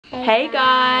Hey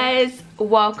guys,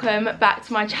 welcome back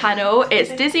to my channel.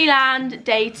 It's Disneyland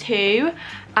day 2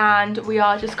 and we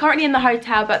are just currently in the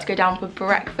hotel about to go down for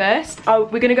breakfast.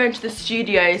 We're gonna go into the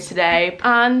studios today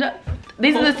and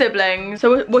these are the siblings.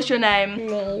 So what's your name?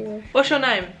 Name. What's your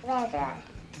name?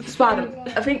 Spider.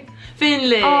 I think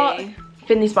Finley.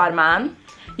 Finley Spider-Man.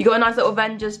 You got a nice little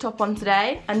Avengers top on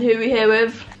today. And who are we here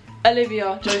with?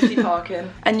 Olivia, Josie Parkin.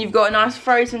 And you've got a nice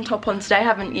Frozen top on today,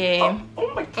 haven't you?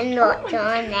 And not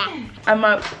on that. And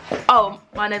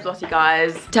my name's Lottie,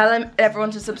 guys. Tell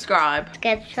everyone to subscribe.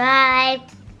 Subscribe.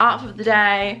 Outfit of the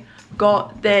day,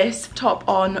 got this top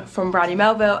on from Brandy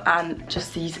Melville and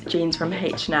just these jeans from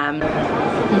H&M.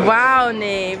 Wow,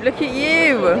 Neve, look at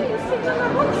you.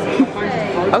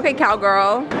 Okay,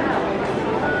 cowgirl.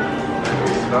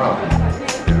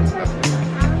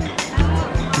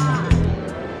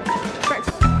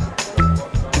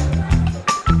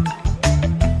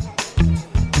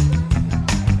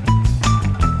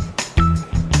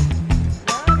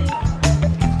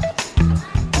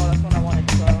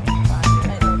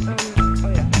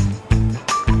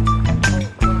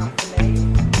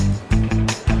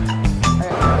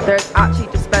 There's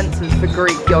actually dispensers for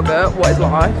Greek yogurt. What is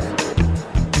life?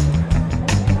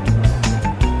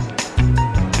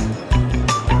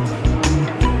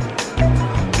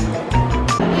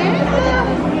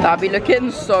 That'd be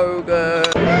looking so good.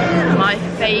 My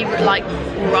favourite like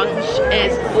brunch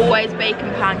is always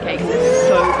bacon pancakes. It's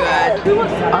so good.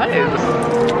 Oh.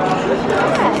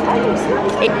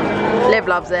 Liv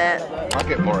loves it. I'll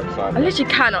get more excited. I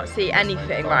literally cannot see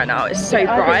anything right now. It's so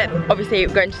bright. Obviously,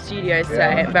 we're going to studios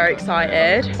today. I'm very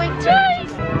excited.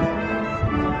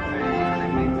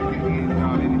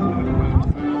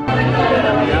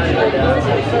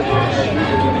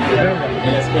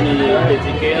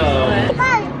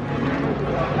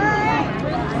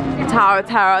 Tower of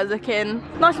Terror is looking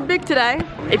nice and big today.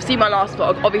 If you've seen my last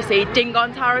vlog, obviously didn't go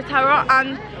on Tower of Terror,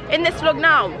 and in this vlog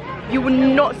now, you will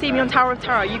not see me on Tower of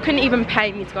Terror. You couldn't even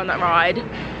pay me to go on that ride.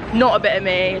 Not a bit of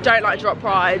me. Don't like drop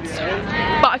rides.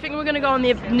 But I think we're gonna go on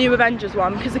the new Avengers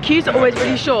one because the queues are always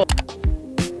really short.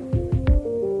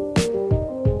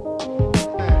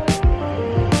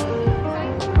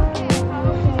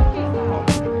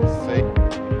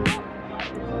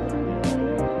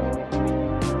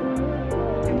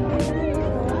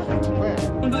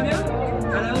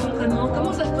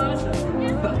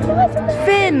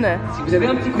 Finn!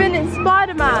 Finn is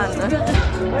Spider-Man!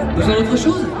 Besoin d'autre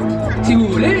chose? Si vous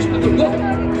voulez, je peux te le boire.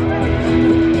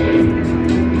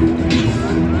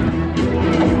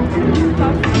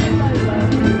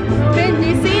 Finn, do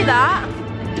you see that?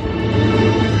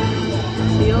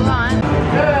 You alright?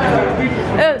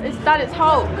 Oh, it's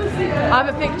Hulk. I have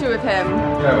a picture with him.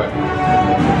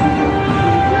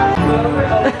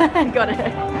 Got it.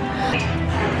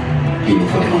 Il nous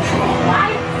faut des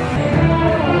renforts.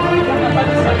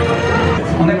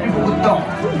 On n'a plus beaucoup de temps.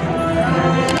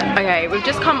 Okay, we've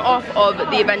just come off of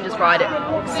the Avengers ride.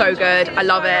 It's so good, I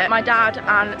love it. My dad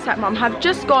and stepmom have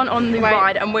just gone on the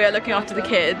ride and we're looking after the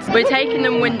kids. We're taking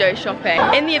them window shopping.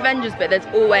 In the Avengers bit, there's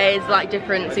always like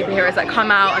different superheroes that come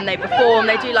out and they perform.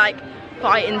 They do like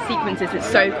fighting sequences, it's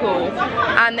so cool.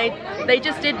 And they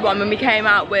just did one when we came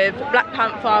out with Black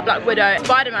Panther, Black Widow,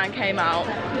 Spider-Man came out.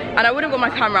 And I wouldn't got my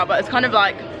camera out, but it's kind of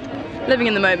like living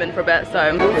in the moment for a bit,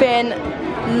 so. Finn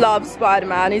loves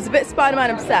Spider-Man. He's a bit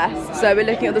Spider-Man obsessed, so we're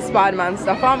looking at the Spider-Man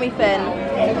stuff, aren't we, Finn?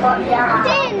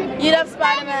 Finn! You love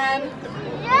Spider-Man?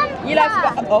 You love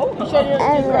Spider-Man? Oh, you showed your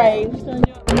grave.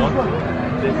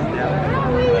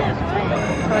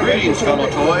 Greetings, fellow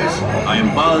toys. I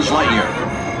am Buzz Lightyear.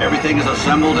 Everything is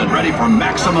assembled and ready for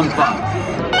maximum fun.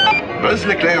 Buzz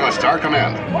l'éclair à Star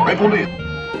Command. Répondez.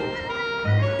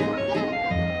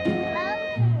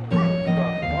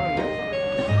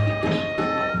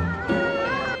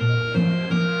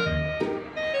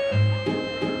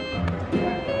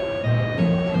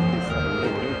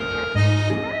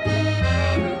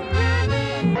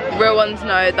 Real ones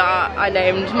know that I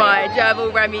named my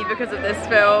gerbil Remy because of this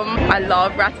film. I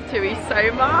love Ratatouille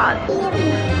so much.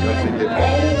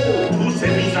 Tous ces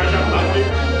visages apparus,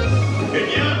 eh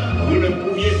bien, vous ne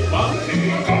pouviez pas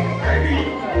lui.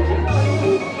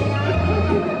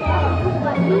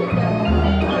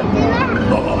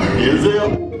 Bien sûr,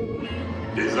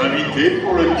 des invités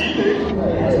pour le dîner.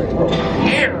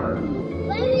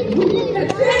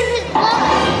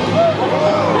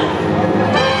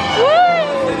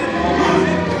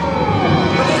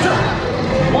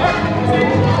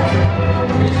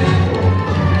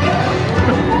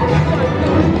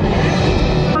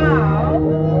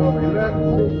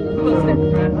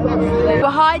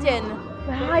 hiding.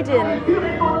 We're hiding.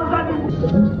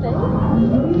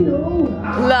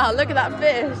 Look. Wow, look at that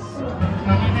fish.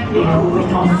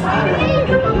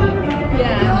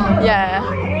 Yeah. Yeah.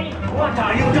 What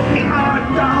are you doing?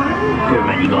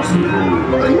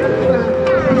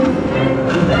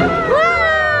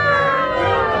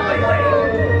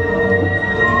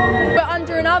 But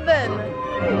under an oven.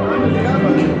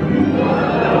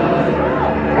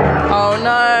 Oh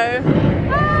no.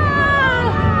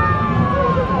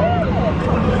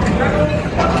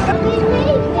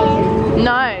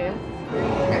 No.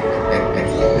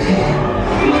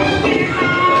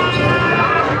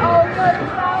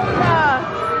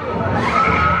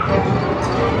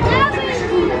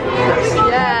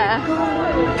 Yeah.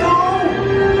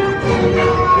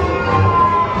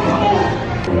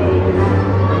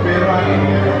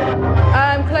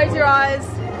 Close your eyes.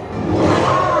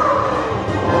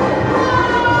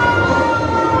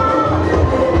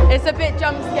 It's a bit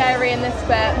jump scary in this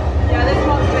bit. Yeah,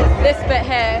 this bit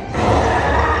here.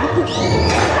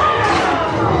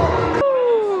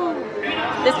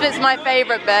 This bit's my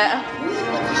favourite bit.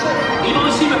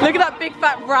 Look at that big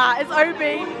fat rat. It's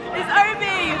Obi. It's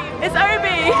Obi. It's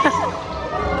Obi.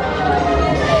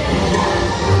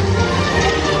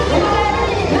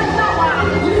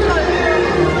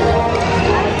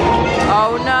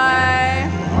 Oh no.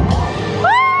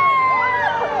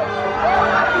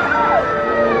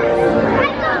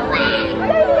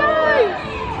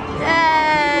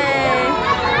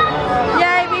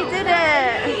 Yay, we did it.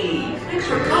 Thanks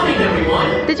for coming, everyone.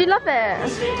 Did you love it?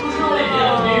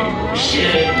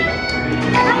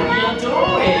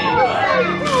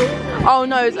 Oh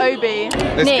no, it's Obi.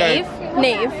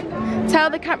 Neve, tell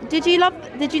the did you love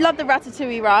the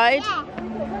Ratatouille ride?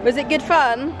 Yeah. Was it good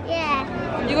fun? Yeah.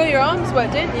 You got your arms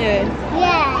wet, didn't you?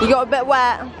 Yeah. You got a bit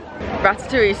wet.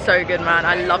 Ratatouille is so good, man.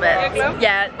 I love it.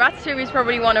 Yeah, Ratatouille is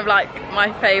probably one of like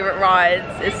my favourite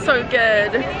rides. It's so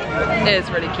good. It is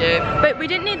really cute. But we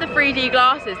didn't need the 3D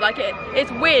glasses. Like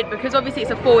it's weird because obviously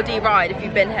it's a 4D ride if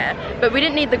you've been here. But we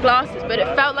didn't need the glasses, but it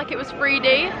felt like it was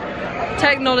 3D.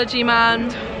 Technology,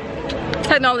 man.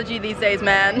 Technology these days,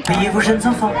 man.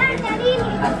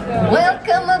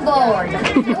 Welcome aboard.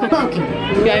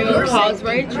 Going on Cars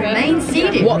Road trip. Remain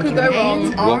seated. What could go wrong?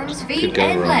 Hands, arms, feet,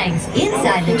 and legs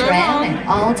inside the tram at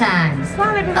all times.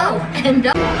 Oh, and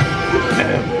don't.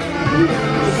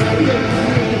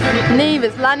 Neve,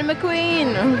 it's Lightning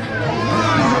McQueen.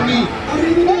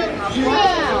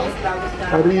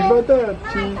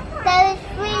 Arrivederci. There is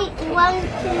 3, 1, 2,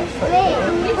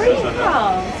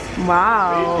 3.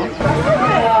 Wow.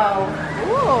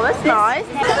 Oh, that's nice.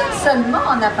 Seulement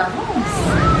en apparence.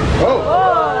 Oh,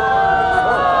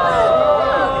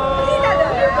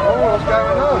 what's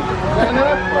going on? Is that an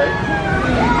earthquake?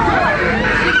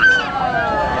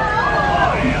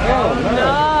 Oh, no.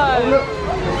 Oh, look.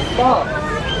 Spark.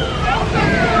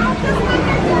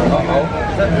 Uh-oh.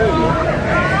 Is that new?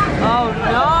 Oh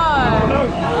no.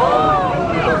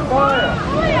 It's on fire.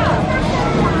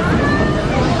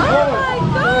 Oh my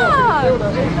god.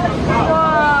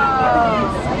 Wow.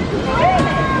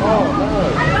 Oh, no.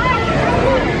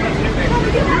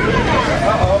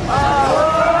 Uh-oh.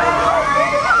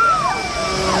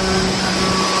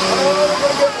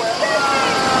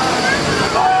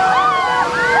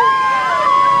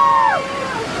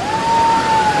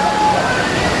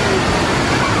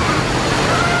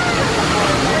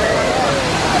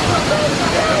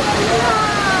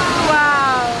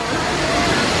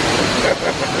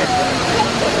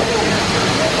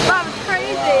 That was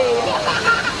crazy.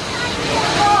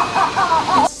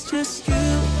 It's just you.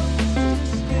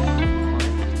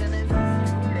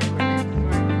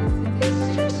 It's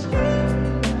just you.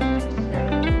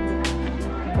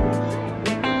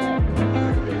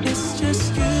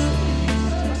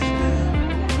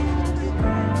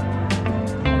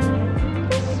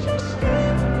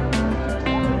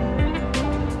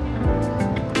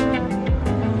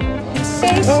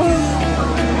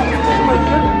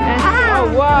 Oh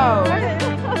wow.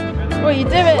 What are you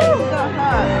doing?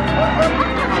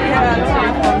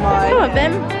 Come on,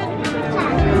 Vim.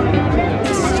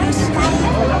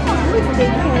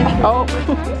 Oh.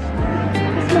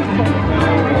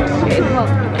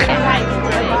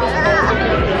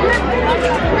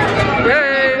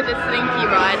 Yay! The slinky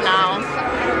ride now.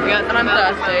 And I'm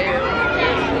thirsty.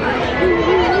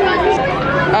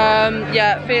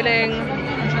 Yeah, feeling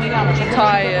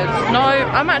tired. No,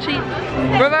 I'm actually,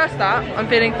 reverse that. I'm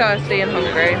feeling thirsty and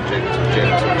hungry.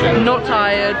 Not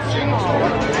tired.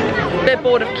 Bit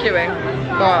bored of queuing,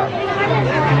 but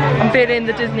I'm feeling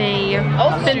the Disney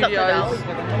Studios.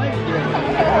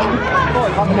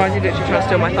 Why is he literally trying to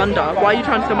steal my thunder? Why are you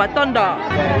trying to steal my thunder?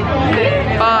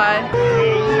 Bye.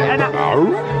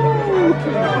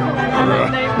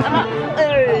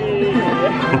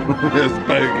 There's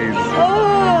bogies.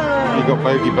 Oh. You got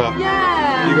bogey butt.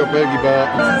 Yeah. You got bogey butt.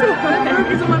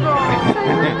 Bogies on my bra.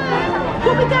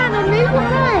 Put me down on me, what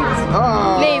right?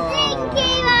 Oh. Leave.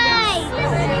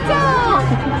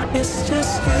 It's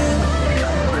just you.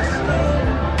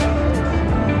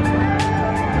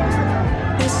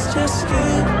 It's just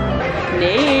you.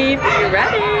 Neve, you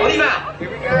ready? Oliver! Here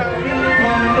we go.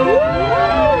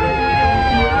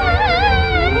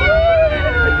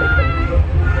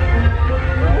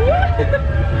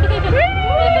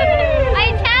 I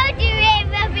told you it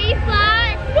would be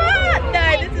fun. What? No,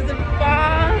 this isn't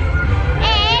fun.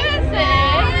 Yes, it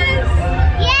is.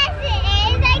 Yes, it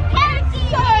is. I told you.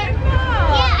 So fun.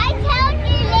 Yeah, I told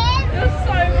you, Liv. You're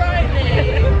so right,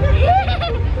 Neve.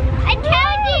 I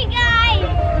told you guys.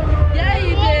 Yeah,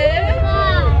 you did.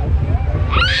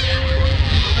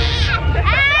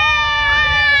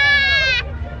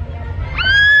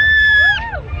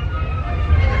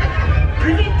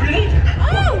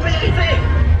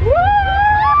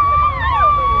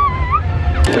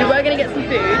 We were going to get some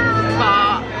food,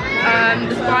 but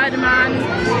the Spider-Man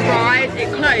ride, it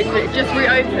closed, but it just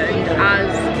reopened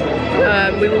as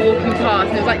we were walking past,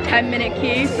 and it was like 10-minute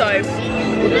queue, so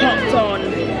we popped on.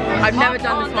 I've never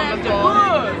done this one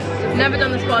before. Never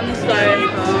done this one, so...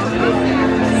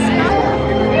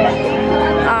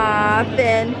 Ah,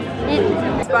 Finn.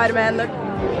 Spider-Man, look.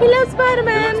 He loves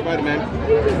Spider-Man. Spider-Man.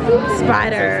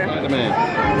 Spider. Spider-Man.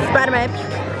 Spider-Man.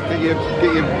 Get your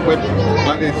web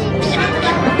like this.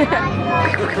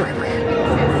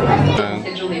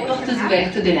 Cette journée portes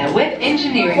ouvertes de la Web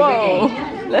Engineering Whoa,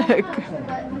 Brigade. look.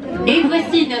 Et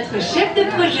voici notre chef de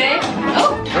projet,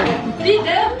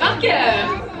 Peter Parker.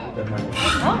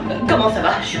 Comment ça va?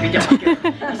 Je suis Peter Parker.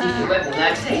 Ici, sur Web, on a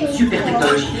accès à une super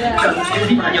technologie. Comme ce que le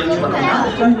vibranium du Wakanda,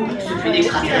 ou ce fait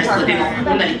d'extraterrestres dément.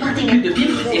 On a les particules de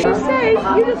piles et... À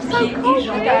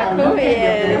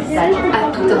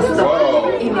tout instant.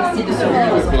 Et merci de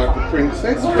survivre. Like a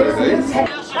princess, really.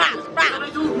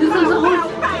 Nous sommes en route.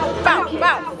 Bow,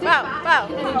 bow, bow, bow.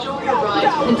 Enjoy your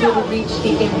ride until we reach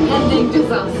the impending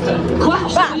disaster. Quoi?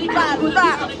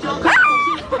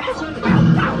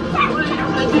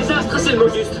 Un désastre, c'est le mot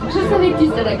juste. Je savais que tu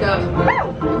serais d'accord.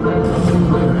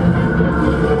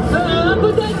 Un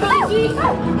bouteille par ici.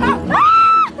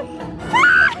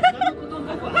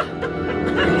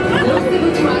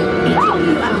 Lancez-vous toi.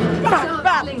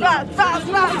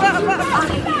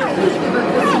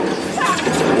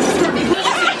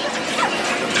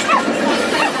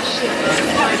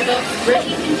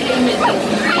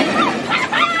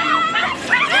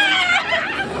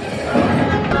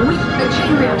 Oui, a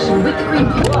chain reaction with the green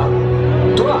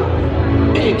pill. Toi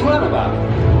et toi là-bas.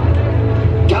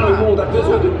 Car le monde a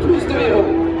besoin de plus de héros.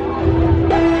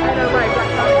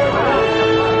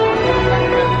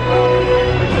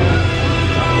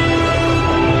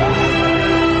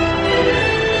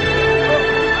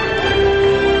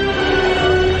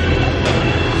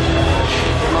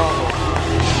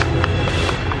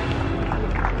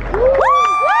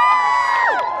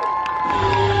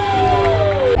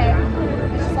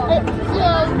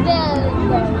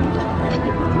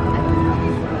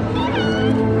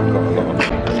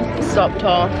 Stopped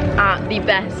off at the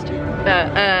best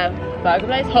burger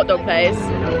place, hot dog place.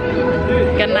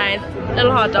 Get a nice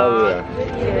little hot dog.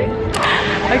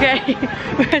 Okay,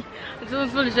 I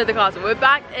just want to show the castle. We're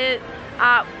back at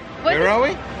Where are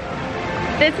we?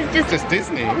 This is Just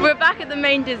Disney. We're back at the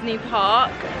main Disney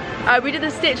park. We did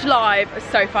the Stitch Live. It's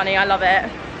so funny. I love it.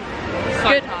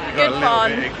 Good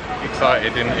fun.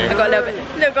 Excited, didn't you? I got a little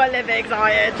bit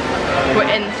excited. We're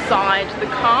inside the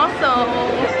castle.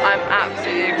 I'm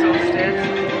absolutely exhausted.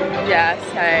 Yeah,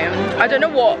 same. I don't know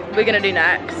what we're gonna do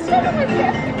next.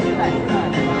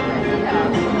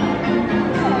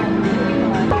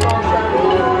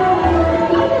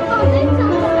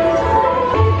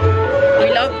 We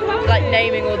love like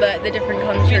naming all the different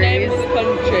countries. Name all the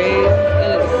countries.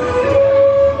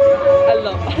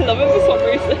 I love it for some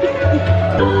reason.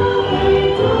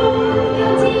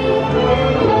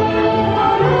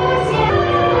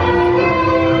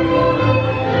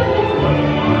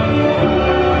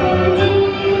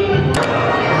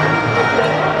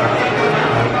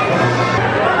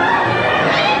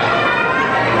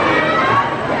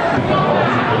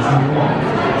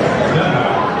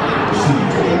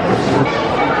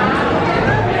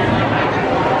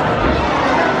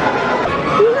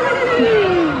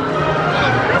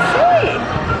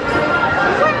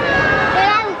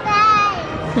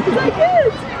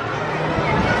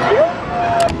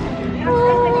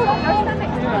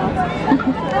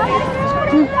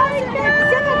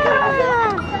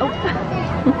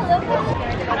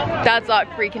 Dad's like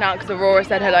freaking out because Aurora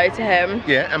said hello to him.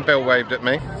 Yeah, and Belle waved at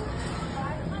me.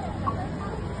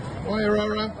 Hi,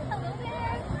 Aurora.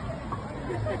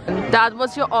 Dad,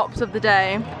 what's your ops of the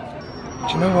day?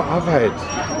 Do you know what? I've had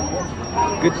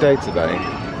a good day today.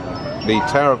 The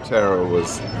Tower of Terror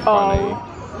was funny.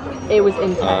 Oh, it was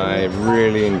insane. I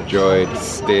really enjoyed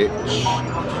Stitch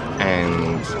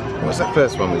and what was that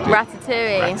first one we did?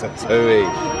 Ratatouille.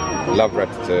 Ratatouille. Love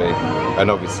Ratatouille. And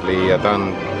obviously I've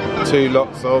done 2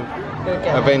 lots of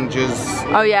Avengers.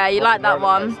 Oh yeah, you like that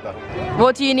one.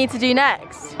 What do you need to do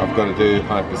next? I've got to do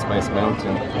Hyperspace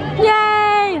Mountain.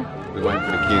 Yay! We're waiting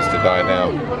for the queues to die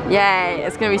down. Yay,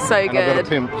 it's gonna be so good. I've got to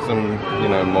pimp some, you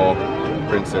know, more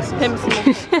princesses. Pimp some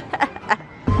more.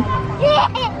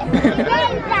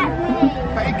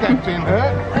 Hey Captain.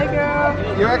 Hey girl.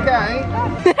 You okay?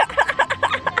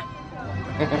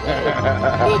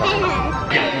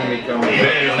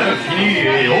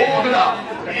 Hold it up.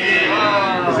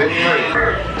 Is it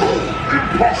true?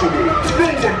 Impossible. No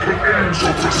one can aim so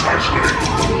precisely.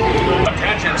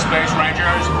 Attention, Space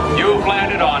Rangers. You've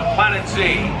landed on Planet Z.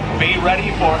 Be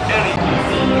ready for any...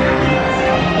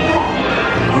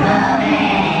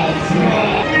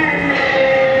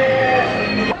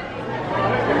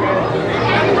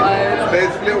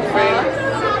 There's little things.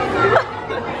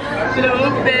 Little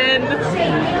Finn.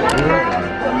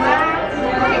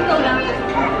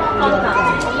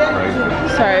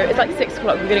 So it's like 6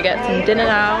 o'clock. We're gonna get some dinner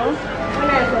now,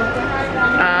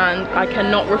 and I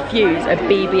cannot refuse a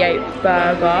BB-8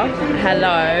 burger.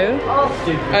 Hello.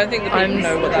 I don't think the people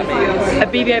know what that means. A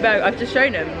BB-8 burger. I've just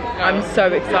shown him. I'm so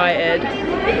excited.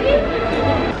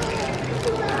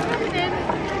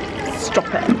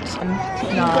 Stop it.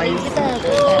 Nice.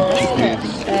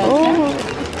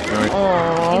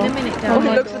 Oh,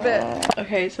 it looks a bit.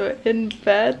 Okay, so we're in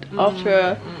bed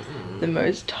after the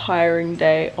most tiring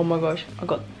day. Oh my gosh,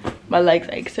 my legs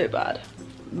ache so bad.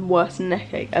 Worst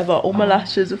neck ache ever. All my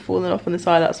lashes are falling off on the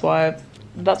side. That's why it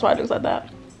looks like that.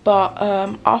 But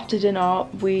after dinner,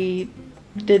 we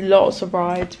did lots of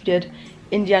rides. We did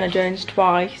Indiana Jones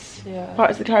twice. Yeah.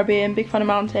 Pirates of the Caribbean, Big Thunder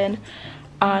Mountain.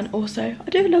 And also, I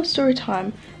do a little story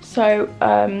time. So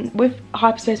with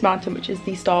Hyperspace Mountain, which is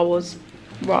the Star Wars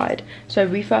ride, so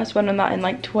we first went on that in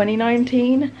like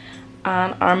 2019,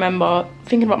 and I remember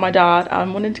thinking about my dad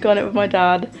and wanting to go on it with my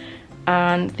dad,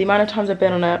 and the amount of times I've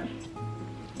been on it,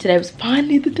 today was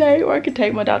finally the day where I could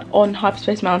take my dad on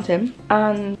Hyperspace Mountain,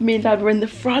 and me and Dad were in the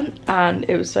front, and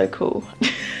it was so cool.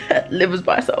 Liv was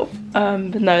by herself.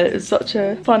 But no, it was such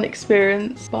a fun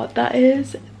experience. But that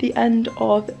is the end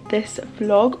of this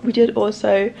vlog. We did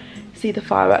also see the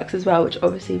fireworks as well, which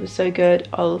obviously was so good.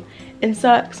 I'll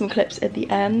insert some clips at the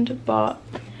end. But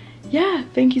yeah,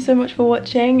 thank you so much for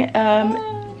watching.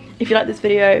 If you like this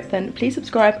video, then please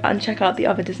subscribe and check out the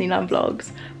other Disneyland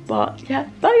vlogs. But yeah,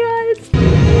 bye guys!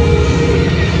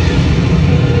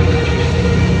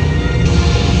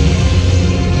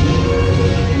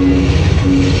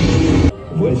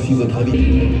 Voici votre avis.